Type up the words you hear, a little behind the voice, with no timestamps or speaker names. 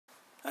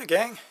Hi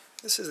gang,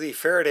 this is the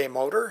Faraday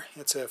motor.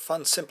 It's a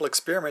fun, simple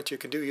experiment you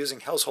can do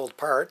using household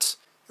parts.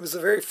 It was the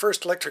very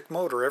first electric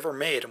motor ever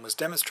made and was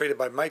demonstrated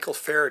by Michael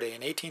Faraday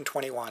in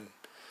 1821.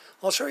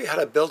 I'll show you how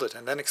to build it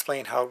and then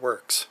explain how it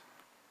works.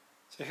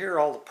 So here are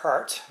all the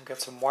parts. I've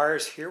got some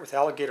wires here with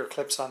alligator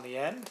clips on the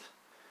end.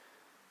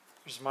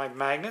 There's my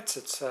magnets.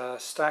 It's a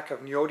stack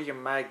of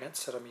neodymium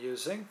magnets that I'm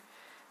using.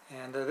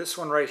 And this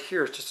one right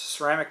here is just a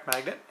ceramic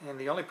magnet, and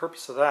the only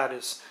purpose of that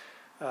is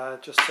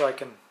just so I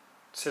can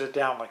sit it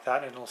down like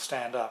that and it'll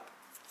stand up.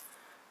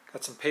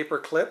 Got some paper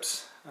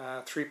clips,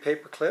 3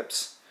 paper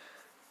clips,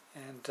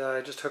 and I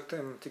just hooked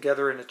them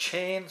together in a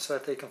chain so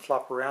that they can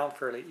flop around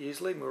fairly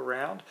easily, move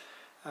around.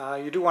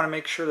 You do want to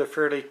make sure they're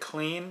fairly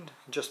clean,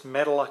 just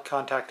metal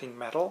contacting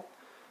metal.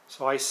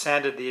 So I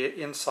sanded the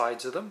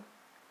insides of them.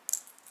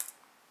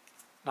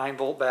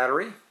 9-volt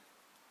battery.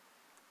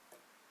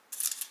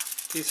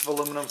 Piece of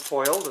aluminum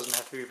foil, doesn't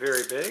have to be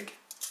very big.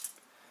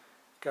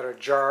 Got a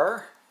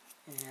jar.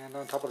 And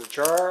on top of the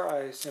jar,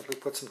 I simply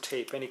put some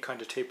tape. Any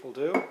kind of tape will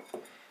do.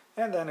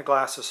 And then a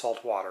glass of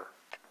salt water.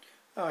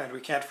 Oh, and we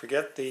can't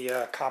forget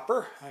the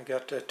copper. I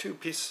got 2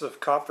 pieces of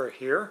copper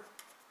here.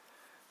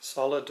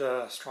 Solid,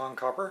 strong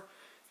copper.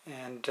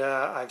 And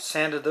I've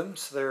sanded them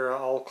so they're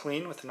all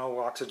clean with no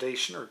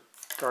oxidation or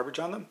garbage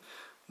on them.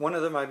 One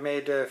of them I've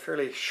made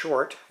fairly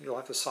short. You'll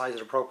have to size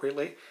it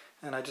appropriately.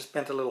 And I just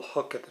bent a little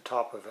hook at the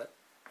top of it.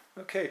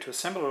 Okay, to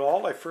assemble it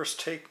all, I first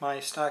take my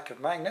stack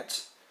of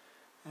magnets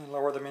and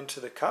lower them into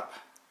the cup.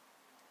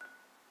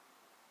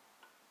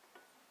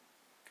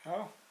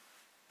 Go.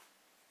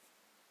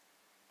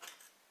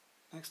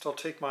 Next I'll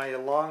take my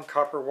long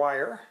copper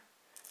wire.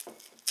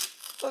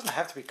 It doesn't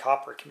have to be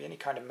copper, it can be any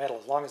kind of metal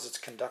as long as it's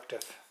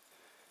conductive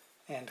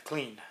and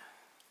clean.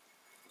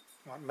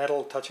 You want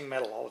metal touching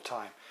metal all the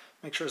time.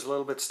 Make sure there's a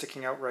little bit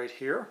sticking out right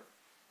here.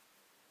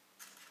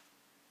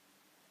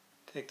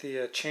 Take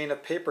the chain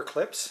of paper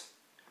clips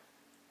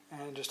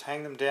and just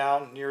hang them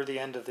down near the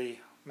end of the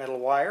metal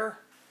wire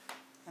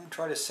and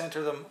try to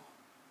center them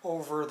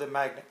over the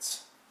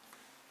magnets.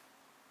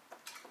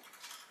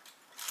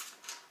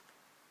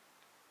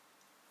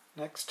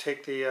 Next,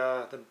 take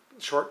the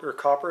shorter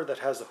copper that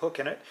has the hook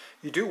in it.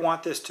 You do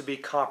want this to be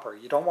copper.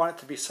 You don't want it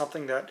to be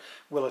something that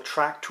will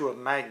attract to a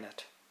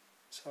magnet.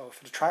 So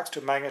if it attracts to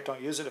a magnet,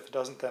 don't use it. If it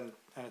doesn't, then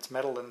and it's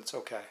metal, then it's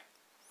okay.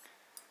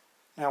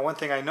 Now, one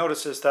thing I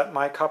notice is that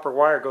my copper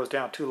wire goes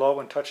down too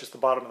low and touches the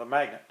bottom of the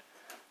magnet.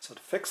 So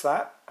to fix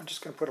that, I'm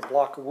just going to put a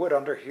block of wood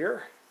under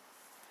here.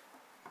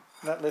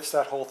 And that lifts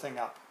that whole thing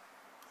up.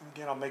 And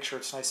again, I'll make sure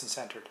it's nice and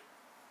centered.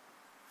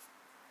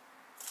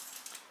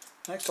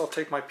 Next, I'll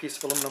take my piece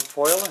of aluminum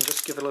foil and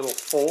just give it a little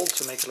fold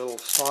to make it a little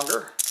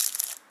stronger.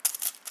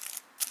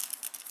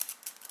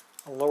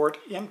 I'll lower it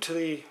into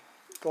the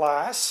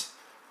glass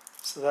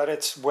so that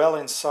it's well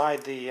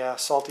inside the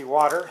salty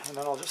water, and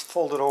then I'll just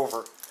fold it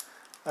over.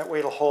 That way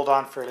it'll hold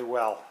on fairly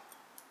well.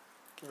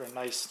 Give it a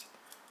nice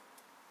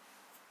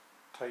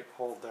tight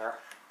hold there.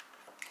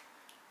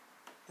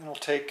 Then I'll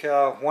take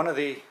one of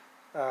the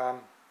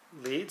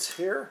leads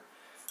here,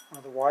 one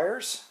of the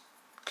wires,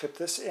 clip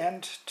this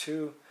end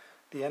to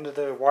the end of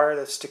the wire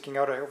that's sticking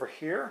out over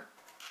here.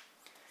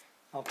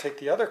 I'll take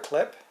the other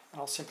clip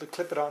and I'll simply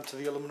clip it onto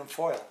the aluminum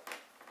foil.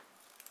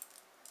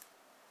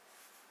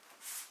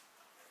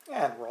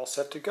 And we're all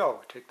set to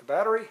go. Take the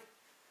battery,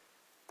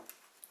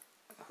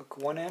 hook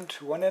one end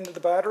to one end of the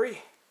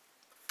battery,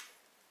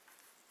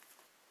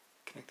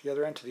 connect the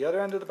other end to the other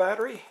end of the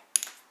battery.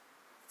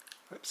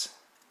 Oops.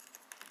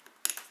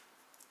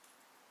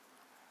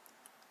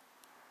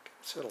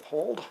 So it'll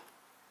hold.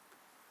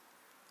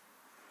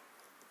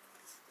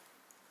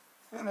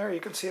 And there you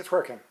can see it's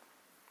working.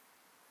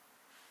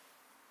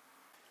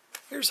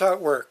 Here's how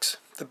it works.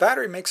 The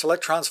battery makes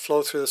electrons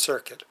flow through the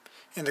circuit.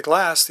 In the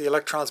glass, the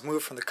electrons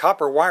move from the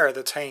copper wire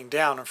that's hanging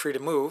down and free to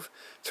move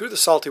through the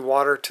salty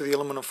water to the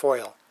aluminum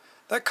foil.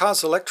 That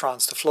causes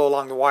electrons to flow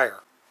along the wire.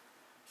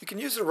 You can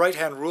use the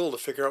right-hand rule to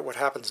figure out what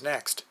happens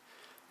next.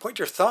 Point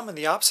your thumb in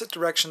the opposite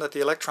direction that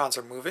the electrons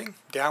are moving,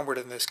 downward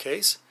in this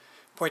case.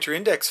 Point your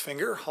index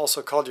finger,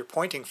 also called your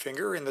pointing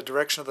finger, in the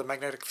direction of the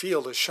magnetic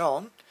field as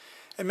shown,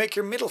 and make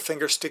your middle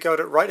finger stick out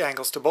at right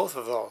angles to both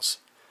of those.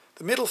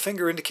 The middle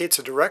finger indicates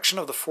the direction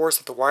of the force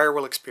that the wire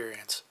will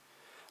experience.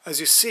 As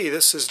you see,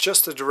 this is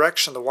just the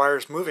direction the wire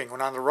is moving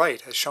when on the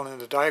right, as shown in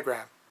the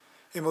diagram.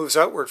 It moves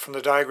outward from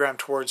the diagram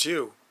towards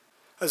you.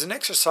 As an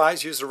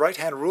exercise, use the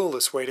right-hand rule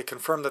this way to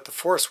confirm that the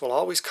force will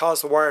always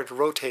cause the wire to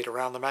rotate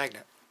around the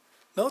magnet.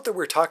 Note that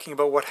we're talking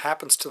about what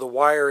happens to the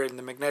wire in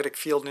the magnetic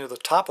field near the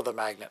top of the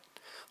magnet.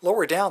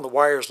 Lower down, the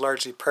wire is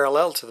largely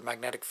parallel to the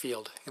magnetic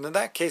field, and in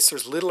that case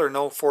there's little or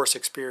no force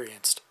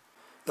experienced.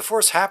 The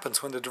force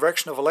happens when the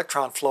direction of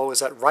electron flow is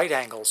at right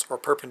angles or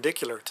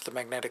perpendicular to the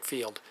magnetic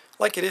field,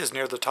 like it is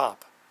near the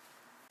top.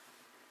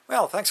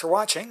 Well, thanks for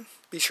watching.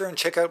 Be sure and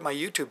check out my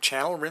YouTube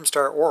channel,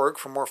 rimstar.org,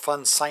 for more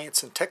fun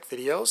science and tech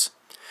videos.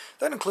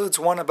 That includes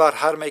one about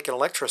how to make an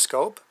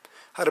electroscope,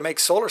 how to make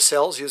solar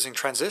cells using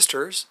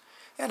transistors,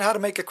 and how to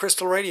make a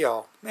crystal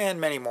radio,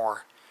 and many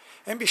more.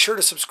 And be sure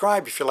to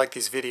subscribe if you like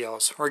these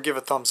videos, or give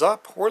a thumbs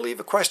up, or leave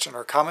a question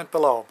or comment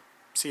below.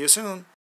 See you soon!